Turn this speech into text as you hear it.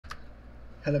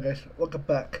Hello guys, welcome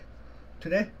back.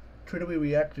 Today we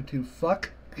reacted to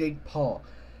Fuck Jake Paul.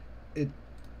 It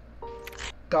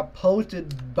got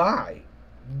posted by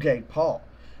Jake Paul.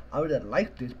 I really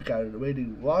liked this because I already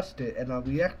watched it and I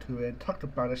reacted to it and talked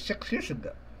about it 6 years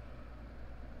ago.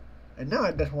 And now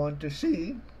I just want to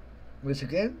see this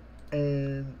again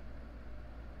and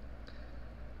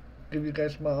give you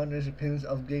guys my honest opinions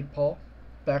of Jake Paul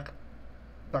back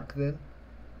then.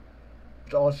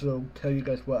 To also tell you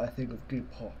guys what I think of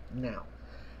Jake Paul now.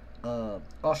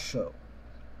 Also,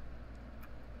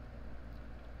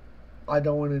 I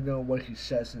don't want to know what he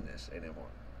says in this anymore.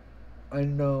 I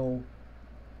know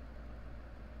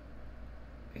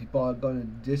he's probably going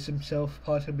to diss himself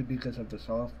possibly because of the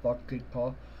song Fuck Jake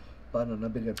Paul, but I don't know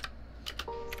because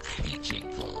I hate Jake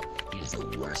Paul. He's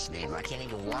the worst neighbor. I can't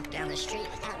even walk down the street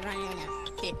without running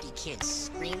into 50 kids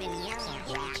screaming, yelling,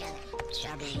 rap,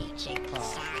 chubby, Jake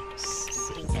Paul.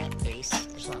 Stupid that face.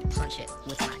 I just want to punch it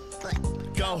with my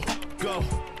foot. Go, go,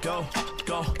 go,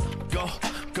 go, go,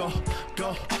 go,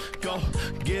 go, go.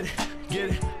 Get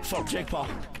it, fuck Jake Paul.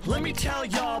 Let me tell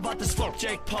y'all about this fuck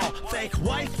Jake Paul. Fake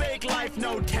wife, fake life,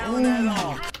 no talent at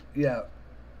all. Yeah,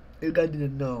 you guys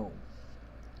didn't know.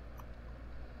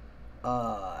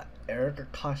 Erica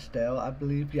Costello, I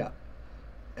believe, yeah,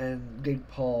 and Jake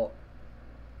Paul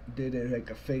did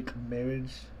a fake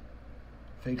marriage,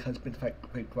 fake husband,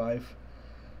 fake wife,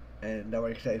 and that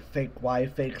was say fake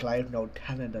wife, fake life, no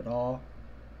talent at all.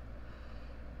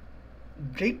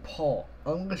 Jake Paul,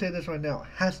 I'm gonna say this right now,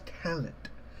 has talent.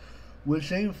 We're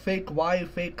saying fake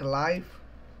wife, fake life.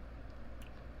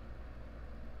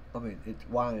 I mean, it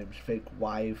rhymes, fake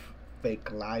wife,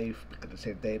 fake life, because the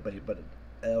same thing, but he put an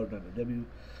L than a W.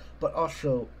 But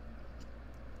also,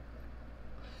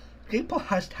 Jake Paul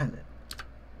has talent.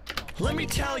 Let me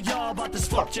tell y'all about this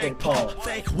fuck Jake Paul.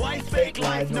 Fake wife, fake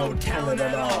life, no talent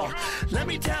at all. Let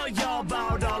me tell y'all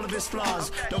about all of his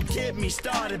flaws. Don't get me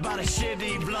started by the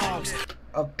shitty vlogs.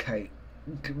 Okay,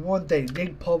 one thing,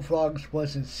 Jake Paul vlogs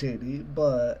wasn't shitty,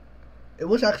 but it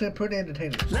was actually pretty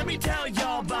entertaining. Let me tell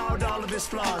y'all about all of his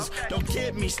flaws. Don't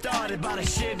get me started by the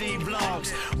shitty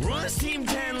vlogs. Run his Team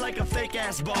 10 like a fake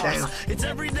ass boss. Damn. It's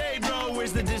every day, bro.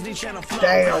 Where's the Disney Channel flow?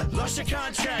 Damn. Lost your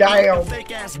contract Damn. like a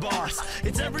fake ass boss.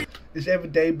 It's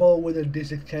everyday bowl with a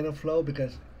Disney Channel flow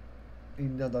because you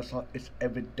know the song it's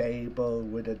everyday bowl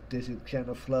with a Disney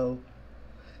Channel flow.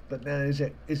 But now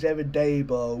it's everyday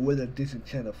bowl with a Disney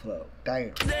Channel flow.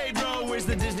 Damn. Hey bro, where's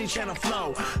the Disney Channel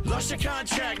flow? Lost your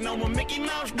contract, no more Mickey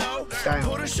Mouse, no. Damn.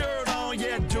 Put a shirt on,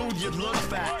 yeah, dude, you look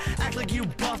fat. Act like you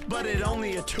buff, but it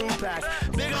only a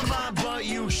 2-pack. Big on my butt,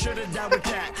 you should've died with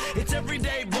that. It's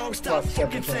everyday, bro, stop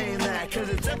fucking saying that. Cause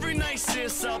it's every night,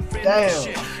 sis, up in this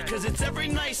shit. Cause it's every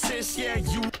night, sis, yeah,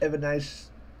 you. Every nice,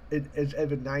 it's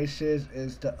every nice sis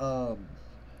is the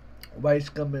White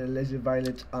Scum and Elizabeth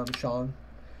Violet's song.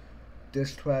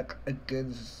 This track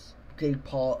against Jake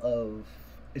Paul of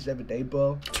It's Everyday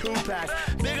Bro. 2-pack,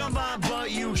 big on my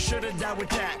butt, you should've died with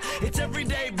that. It's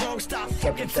everyday, bro, stop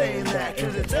fucking saying that.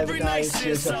 Cause it's every night,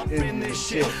 sis, up in this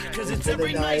shit. Cause it's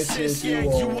every night, sis, yeah,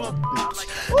 you a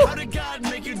bitch. How did God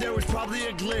make you? There was probably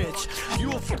a glitch.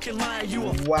 You a fucking liar, you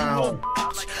a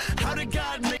bitch.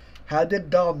 How did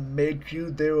God make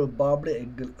you? There were probably a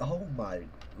oh my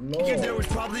Lord. There was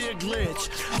probably a glitch.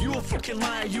 You a fucking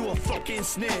liar, you a fucking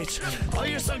snitch. All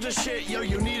your songs are shit, yo,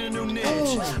 you need a new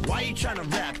niche. Why you trying to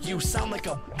rap? You sound like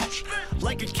a bitch.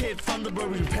 Like a kid from the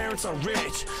burbs, your parents are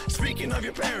rich. Speaking of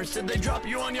your parents, did they drop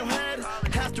you on your head?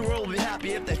 Half the world would be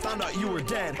happy if they found out you were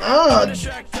dead.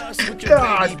 Distract us with your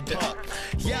baby pup.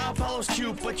 Yeah, Apollo's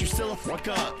cute, but you're still a fuck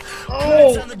up.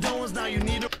 On the domes, now you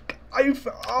need a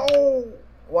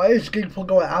why is Jake Paul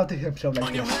going after himself like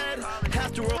on your this? head?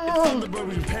 Half the world from the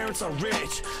burbs, your parents are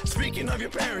rich. Speaking of your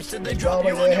parents, did they drop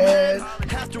you on your head?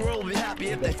 Half the world would be happy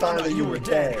if they found out you were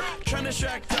dead. Trying to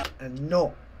distract us. And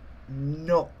no,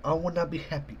 I would not be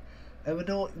happy. Even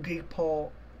though Jake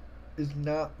Paul is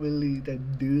not really the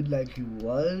dude like he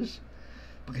was,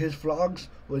 but his vlogs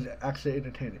was actually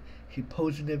entertaining. He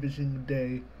posted every single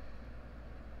day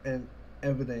and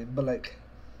everything, but like,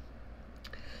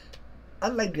 I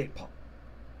like Jake Paul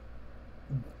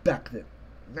back then.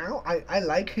 Now I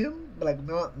like him, but like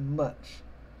not much.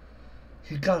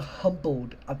 He got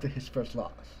humbled after his first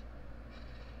loss.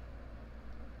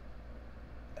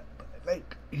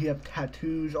 Like he have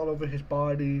tattoos all over his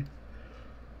body.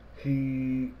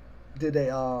 He did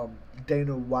a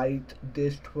Dana White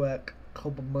diss track a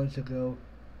couple months ago.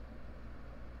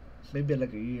 Maybe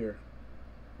like a year,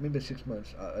 maybe 6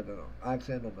 months. I don't know.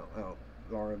 Actually, I don't know how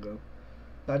long ago.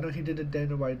 But I know he did a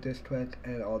Dana White diss track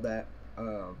and all that.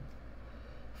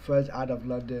 Friends Out of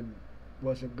London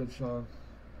was a good song,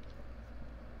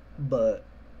 but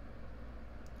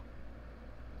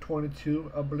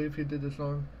 22, I believe he did the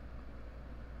song,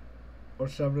 or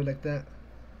something like that.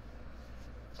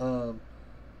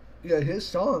 Yeah, his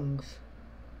songs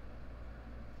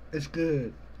is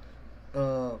good.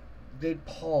 Jake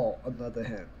Paul, on the other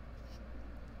hand,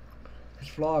 his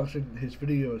vlogs and his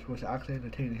videos was actually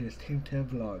entertaining. His Team 10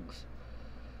 vlogs,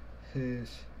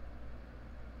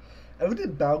 everything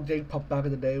about Jake Paul back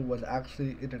in the day was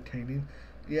actually entertaining.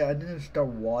 Yeah, I didn't start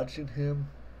watching him.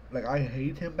 Like, I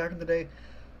hated him back in the day.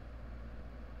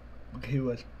 He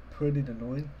was pretty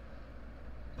annoying.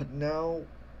 But now,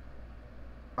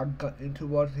 I got into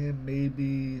watching him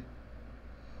maybe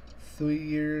 3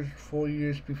 years, 4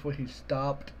 years before he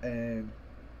stopped and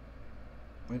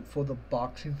went for the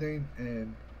boxing thing,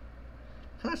 and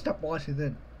kind of stopped watching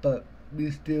then. But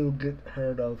we still get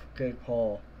heard of Jake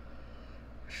Paul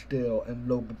still, and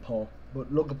Logan Paul.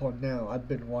 But Logan Paul now, I've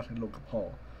been watching Logan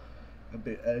Paul a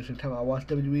bit. Every time I watch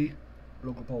WWE,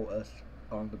 Logan Paul is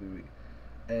on WWE.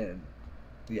 And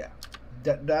yeah,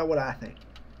 that's what I think.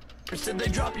 Said they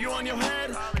drop you on your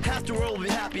head. Half the world would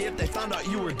be happy if they found out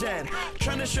you were dead.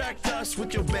 Trying to distract us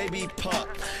with your baby pup.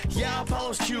 Yeah,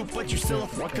 Apollo's cute, but you still a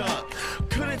fuck up.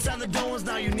 Couldn't sign the Dolans,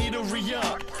 now you need to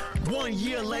re-up. 1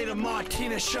 year later,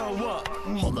 Martina show up.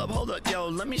 Hold up, yo,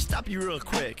 let me stop you real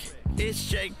quick. It's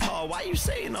Jake Paul, why you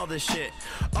saying all this shit?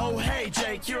 Oh, hey,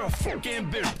 Jake, you're a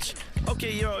fucking bitch.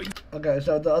 Okay, yo. Okay,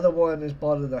 so the other one is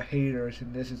part of the haters,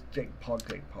 and this is Jake Paul.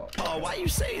 Oh, why you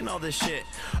saying all this shit?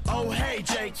 Oh, hey,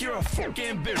 Jake, you're a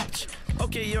fucking bitch.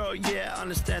 Okay, yo, yeah, I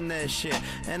understand that shit.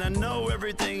 And I know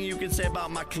everything you can say about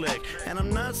my clique. And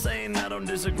I'm not saying I don't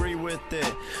disagree with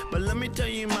it. But let me tell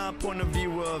you my point of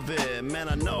view of it. Man,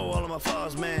 I know all of my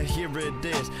flaws, man, here it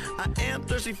is. I am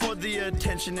thirsty for the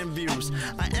attention and views.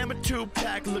 I am a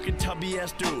two-pack looking tubby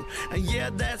ass dude. And yeah,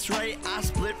 that's right, I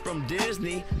split from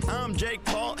Disney. I'm Jake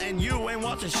Paul and you ain't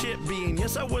watching shit being.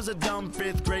 Yes, I was a dumb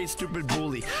 5th grade stupid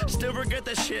bully. Still forget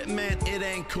that shit, man, it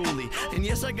ain't coolie. And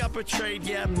yes, I got betrayed,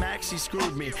 yeah, Maxie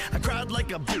screwed me. I cried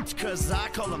like a bitch cause I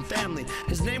call him family.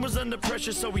 His name was under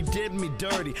pressure so he did me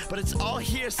dirty. But it's all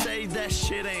hearsay, that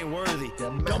shit ain't worthy.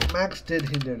 Yeah, Max did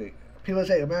him dirty. People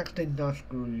say Max did not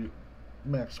screw you.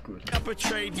 Max screwed him. Got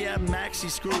betrayed, yeah, Maxie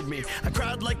screwed me. I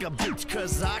cried like a bitch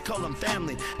cause I call him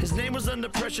family. His name was under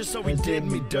pressure so he did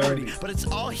me dirty. But it's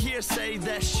all hearsay,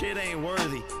 that shit ain't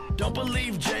worthy. Don't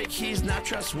believe Jake, he's not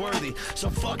trustworthy.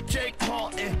 So fuck Jake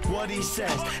Paul and what he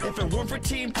says. If it weren't for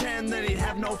Team 10, then he'd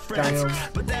have no friends.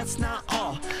 Damn. But that's not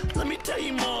all. Let me tell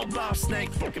you more about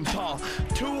Snake fucking Paul.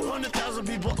 200,000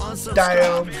 people unsubscribed.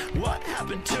 Damn. What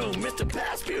happened to Mr.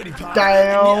 Past Beauty Pie?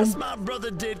 Damn. And yes, my brother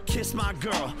did kiss my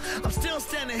girl. I'm still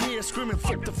standing here screaming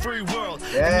fuck the free world.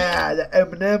 Yeah, the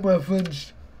Eminem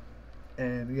reference.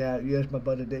 And yeah, yes, my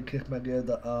brother did kiss my girl.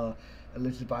 The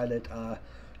Elizabeth Violet.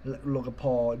 Logan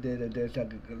Paul did a diss track.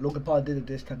 Logan Paul did a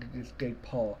diss track against Jake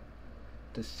Paul.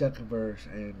 The second verse,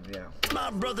 and yeah.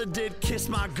 My brother did kiss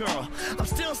my girl. I'm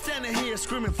still standing here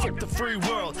screaming fuck the free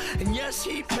world. And yes,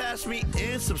 he passed me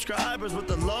in subscribers, with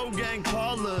the low gang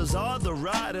Paulers are the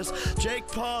riders. Jake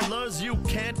Paulers, you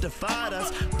can't divide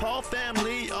us. Paul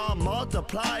family are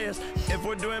multipliers. If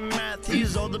we're doing math,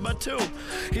 he's older by 2.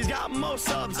 He's got more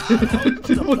subs, I'd hope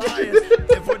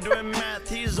multipliers. If we're doing math,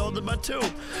 he's older by 2.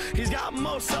 He's got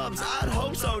more subs, I'd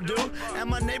hope so, dude. And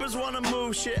my neighbors wanna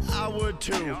move, shit, I would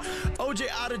too. OJ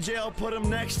out of jail, put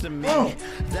him next to me. Oh.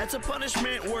 That's a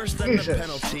punishment worse than the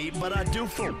penalty, but I do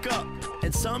fuck up.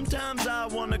 And sometimes I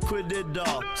wanna quit it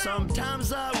all.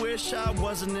 Sometimes I wish I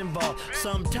wasn't involved.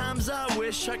 Sometimes I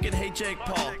wish I could hate Jake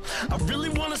Paul. I really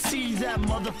wanna see that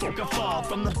motherfucker fall.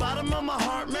 From the bottom of my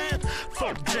heart, man,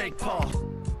 fuck Jake Paul.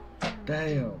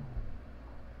 Damn.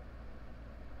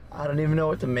 I don't even know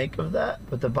what to make of that,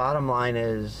 but the bottom line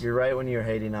is, you're right when you're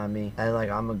hating on me, and like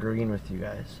I'm agreeing with you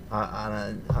guys.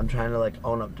 I'm trying to like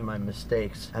own up to my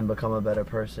mistakes and become a better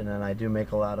person, and I do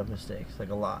make a lot of mistakes, like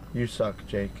a lot. You suck,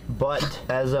 Jake. But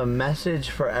as a message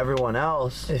for everyone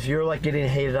else, if you're like getting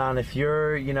hated on, if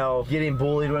you're, you know, getting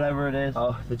bullied, whatever it is,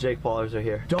 oh, the Jake Paulers are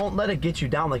here. Don't let it get you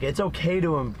down. Like, it's okay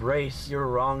to embrace your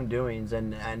wrongdoings,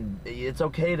 and it's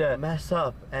okay to mess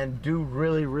up and do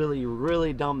really, really,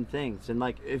 really dumb things. And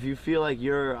like, if you feel like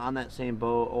you're on that same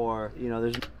boat, or you know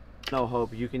there's no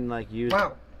hope, you can like use.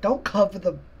 Wow! Don't cover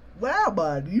the. Wow,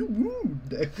 man, you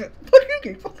rude.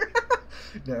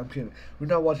 No, I'm kidding. We're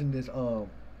not watching this.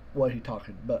 What he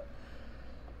talking, but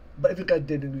if you guys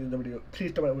did enjoy the video,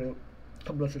 please don't video,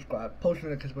 come below, subscribe, post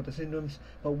notifications about the symptoms.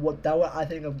 But what I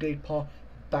think of Jake Paul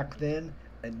back then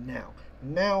and now.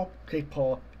 Now, Jake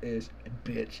Paul is a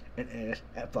bitch and ass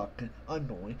at fucking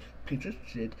annoying piece of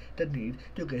shit that need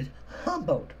to get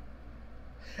humbled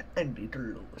and need to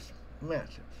lose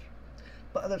matches.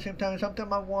 But at the same time,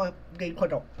 sometimes I want Gay Paul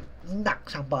to knock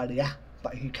somebody out,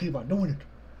 but he keep on doing it.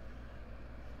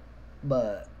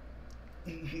 But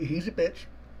he's a bitch.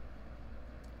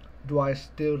 Do I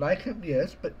still like him?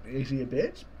 Yes. But is he a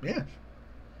bitch? Yes.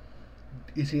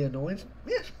 Is he annoying?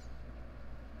 Yes.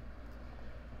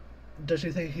 Does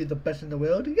he think he's the best in the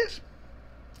world? Yes.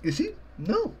 Is he?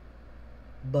 No.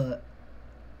 But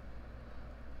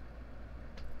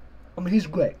I mean, he's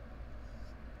great.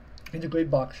 He's a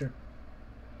great boxer,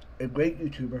 a great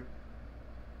YouTuber,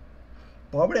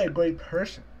 probably a great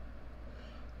person.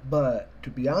 But to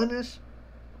be honest,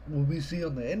 what we see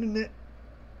on the internet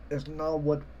is not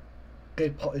what Gay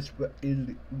Paul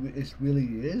really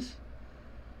is.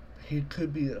 He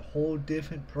could be a whole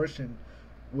different person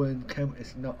when camera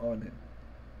is not on him.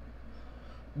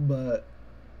 But,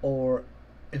 or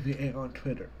if he ain't on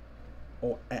Twitter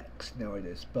or X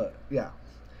nowadays. But yeah,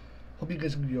 hope you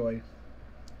guys enjoy.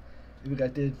 If you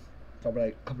guys did, drop a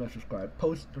like, comment, subscribe,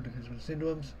 post notifications for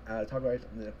syndromes. Talk guys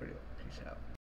in the next video. Peace out.